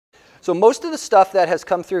So most of the stuff that has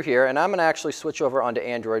come through here, and I'm going to actually switch over onto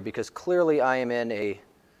Android because clearly I am in a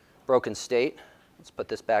broken state. Let's put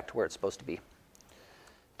this back to where it's supposed to be.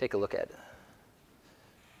 Take a look at it.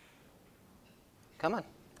 Come on.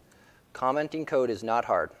 Commenting code is not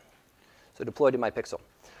hard. So deploy to my Pixel.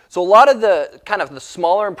 So a lot of the kind of the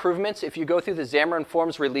smaller improvements, if you go through the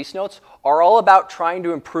Xamarin.forms release notes, are all about trying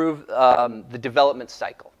to improve the development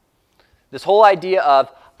cycle. This whole idea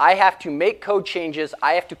of I have to make code changes,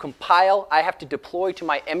 I have to compile, I have to deploy to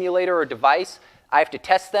my emulator or device, I have to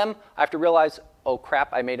test them, I have to realize, oh crap,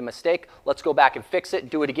 I made a mistake, let's go back and fix it,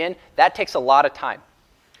 do it again. That takes a lot of time.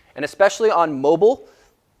 And especially on mobile,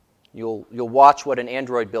 you'll watch what an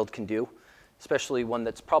Android build can do, especially one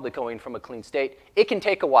that's probably going from a clean state. It can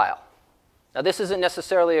take a while. Now this isn't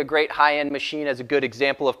necessarily a great high-end machine as a good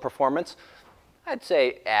example of performance. I'd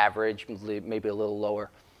say average, maybe a little lower.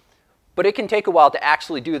 But it can take a while to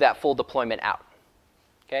actually do that full deployment out.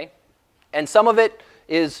 Okay? And some of it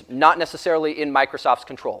is not necessarily in Microsoft's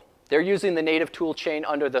control. They're using the native tool chain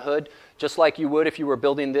under the hood, just like you would if you were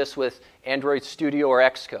building this with Android Studio or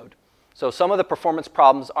Xcode. So some of the performance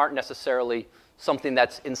problems aren't necessarily something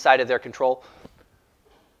that's inside of their control.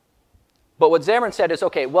 But what Xamarin said is,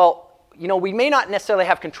 okay, well, you know, we may not necessarily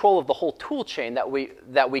have control of the whole tool chain that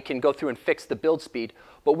we can go through and fix the build speed,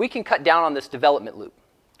 but we can cut down on this development loop.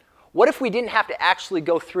 What if we didn't have to actually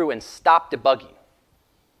go through and stop debugging?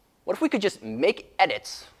 What if we could just make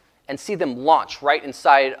edits and see them launch right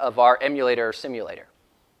inside of our emulator or simulator?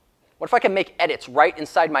 What if I can make edits right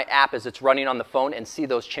inside my app as it's running on the phone and see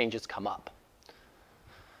those changes come up?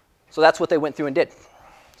 So that's what they went through and did.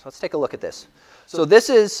 So let's take a look at this. So this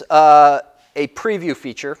is a preview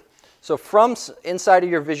feature. So from inside of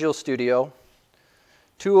your Visual Studio,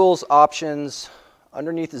 Tools, Options,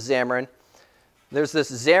 underneath the Xamarin, there's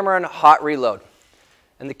this Xamarin Hot Reload.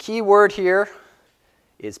 And the key word here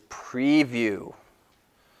is preview.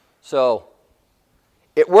 So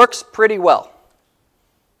it works pretty well.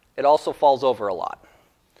 It also falls over a lot.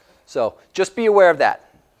 So just be aware of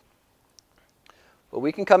that. But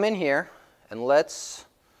we can come in here and let's,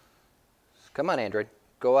 come on Android,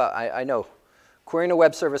 go out. I know, querying a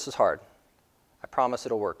web service is hard. I promise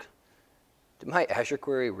it'll work. Did my Azure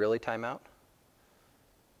query really time out?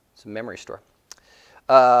 It's a memory store.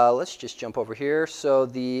 Let's just jump over here. So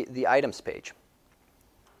the items page.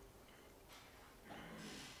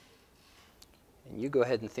 And you go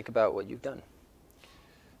ahead and think about what you've done.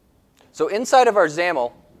 So inside of our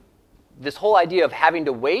XAML, this whole idea of having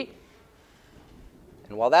to wait,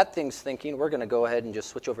 and while that thing's thinking, we're going to go ahead and just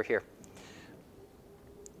switch over here.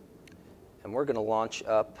 And we're going to launch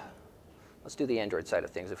up, let's do the Android side of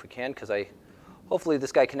things if we can, because hopefully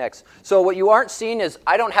this guy connects. So what you aren't seeing is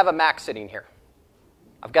I don't have a Mac sitting here.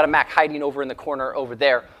 I've got a Mac hiding over in the corner over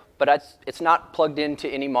there, but it's not plugged into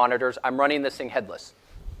any monitors. I'm running this thing headless.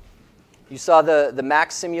 You saw the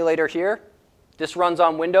Mac simulator here. This runs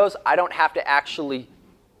on Windows. I don't have to actually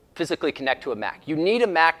physically connect to a Mac. You need a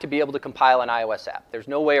Mac to be able to compile an iOS app. There's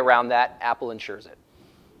no way around that. Apple ensures it.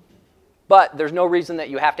 But there's no reason that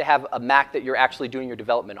you have to have a Mac that you're actually doing your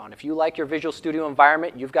development on. If you like your Visual Studio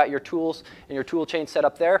environment, you've got your tools and your tool chain set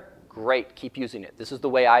up there, great, keep using it. This is the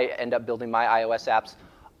way I end up building my iOS apps.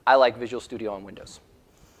 I like Visual Studio on Windows.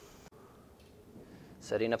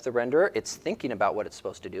 Setting up the renderer, it's thinking about what it's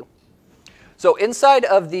supposed to do. So inside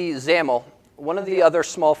of the XAML, one of the other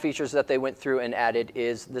small features that they went through and added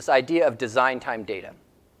is this idea of design time data.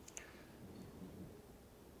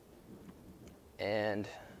 And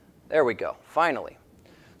there we go, finally.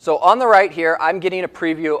 So on the right here, I'm getting a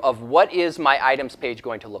preview of what is my items page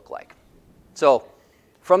going to look like. So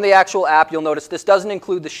from the actual app, you'll notice this doesn't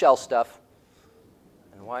include the shell stuff.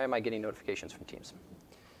 And why am I getting notifications from Teams?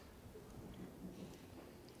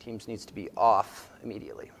 Teams needs to be off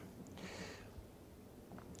immediately.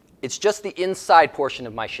 It's just the inside portion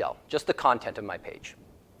of my shell, just the content of my page.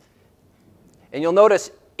 And you'll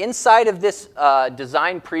notice inside of this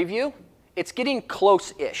design preview, it's getting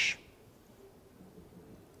close-ish.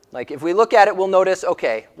 Like if we look at it, we'll notice,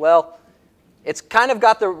 okay, well, it's kind of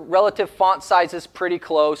got the relative font sizes pretty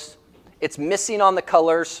close. It's missing on the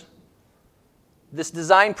colors. This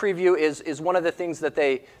design preview is one of the things that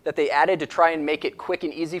they added to try and make it quick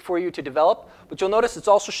and easy for you to develop. But you'll notice it's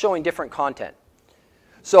also showing different content.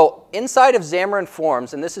 So inside of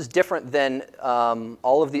Xamarin.forms, and this is different than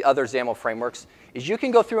all of the other XAML frameworks, is you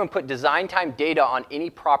can go through and put design time data on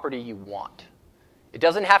any property you want. It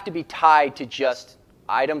doesn't have to be tied to just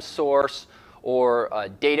item source or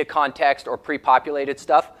data context or pre-populated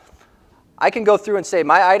stuff. I can go through and say,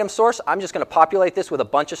 my item source, I'm just going to populate this with a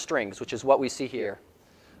bunch of strings, which is what we see here.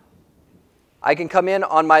 I can come in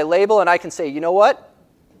on my label and I can say, you know what?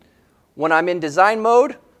 When I'm in design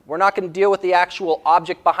mode, we're not going to deal with the actual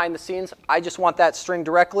object behind the scenes. I just want that string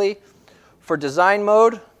directly. For design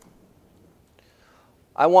mode,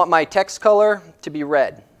 I want my text color to be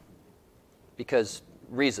red because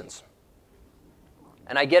reasons.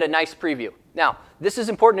 And I get a nice preview. Now, this is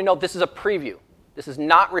important to note. This is a preview. This is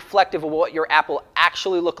not reflective of what your app will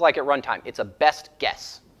actually look like at runtime. It's a best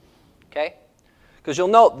guess. Okay? Because you'll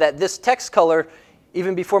note that this text color,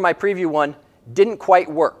 even before my preview one, didn't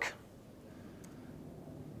quite work.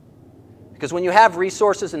 Because when you have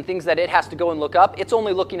resources and things that it has to go and look up, it's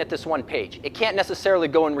only looking at this one page. It can't necessarily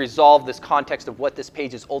go and resolve this context of what this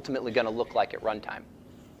page is ultimately going to look like at runtime.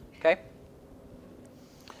 Okay?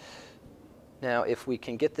 Now, if we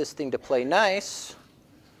can get this thing to play nice,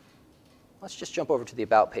 let's just jump over to the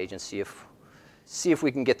About page and see if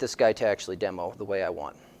we can get this guy to actually demo the way I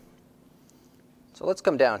want. So let's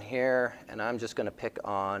come down here, and I'm just going to pick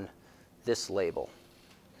on this label.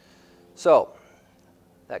 So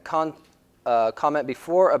that comment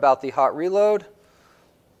before about the hot reload,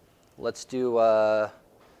 let's do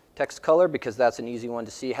text color because that's an easy one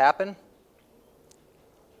to see happen.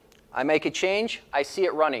 I make a change, I see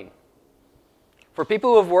it running. For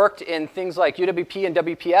people who have worked in things like UWP and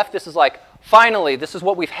WPF, this is like, finally, this is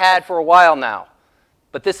what we've had for a while now.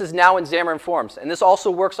 But this is now in Xamarin.forms. And this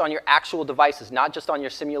also works on your actual devices, not just on your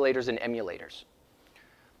simulators and emulators.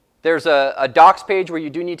 There's a docs page where you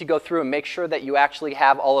do need to go through and make sure that you actually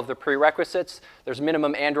have all of the prerequisites. There's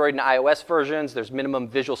minimum Android and iOS versions. There's minimum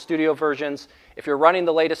Visual Studio versions. If you're running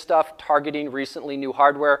the latest stuff, targeting recently new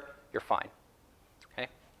hardware, you're fine. Okay?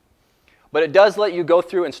 But it does let you go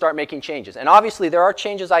through and start making changes. And obviously, there are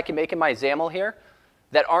changes I can make in my XAML here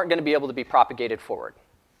that aren't going to be able to be propagated forward.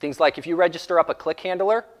 Things like if you register up a click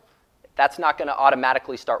handler, that's not going to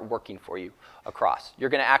automatically start working for you across. You're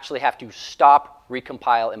going to actually have to stop,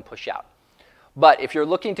 recompile, and push out. But if you're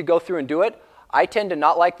looking to go through and do it, I tend to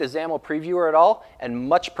not like the XAML previewer at all and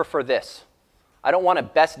much prefer this. I don't want a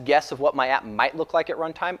best guess of what my app might look like at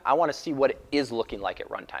runtime. I want to see what it is looking like at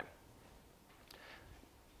runtime.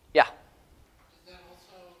 Yeah?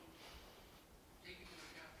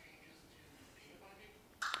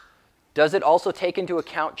 Does it also take into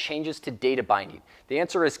account changes to data binding? The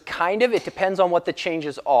answer is kind of. It depends on what the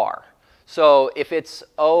changes are. So if it's,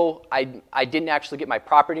 oh, I didn't actually get my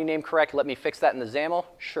property name correct, let me fix that in the XAML,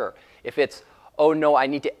 sure. If it's, oh no, I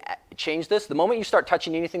need to change this, the moment you start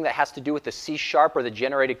touching anything that has to do with the C# or the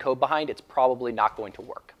generated code behind, it's probably not going to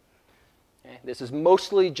work. Okay? This is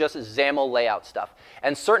mostly just XAML layout stuff.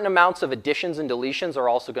 And certain amounts of additions and deletions are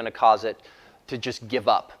also going to cause it to just give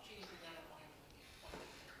up.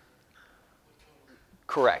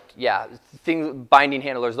 Correct, yeah. Binding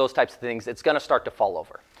handlers, those types of things, it's going to start to fall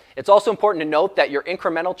over. It's also important to note that your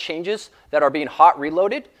incremental changes that are being hot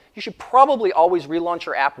reloaded, you should probably always relaunch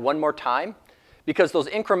your app one more time because those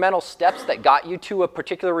incremental steps that got you to a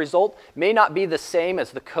particular result may not be the same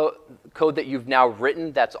as the code that you've now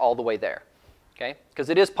written that's all the way there. Okay? Because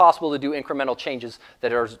it is possible to do incremental changes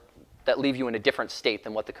that leave you in a different state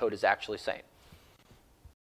than what the code is actually saying.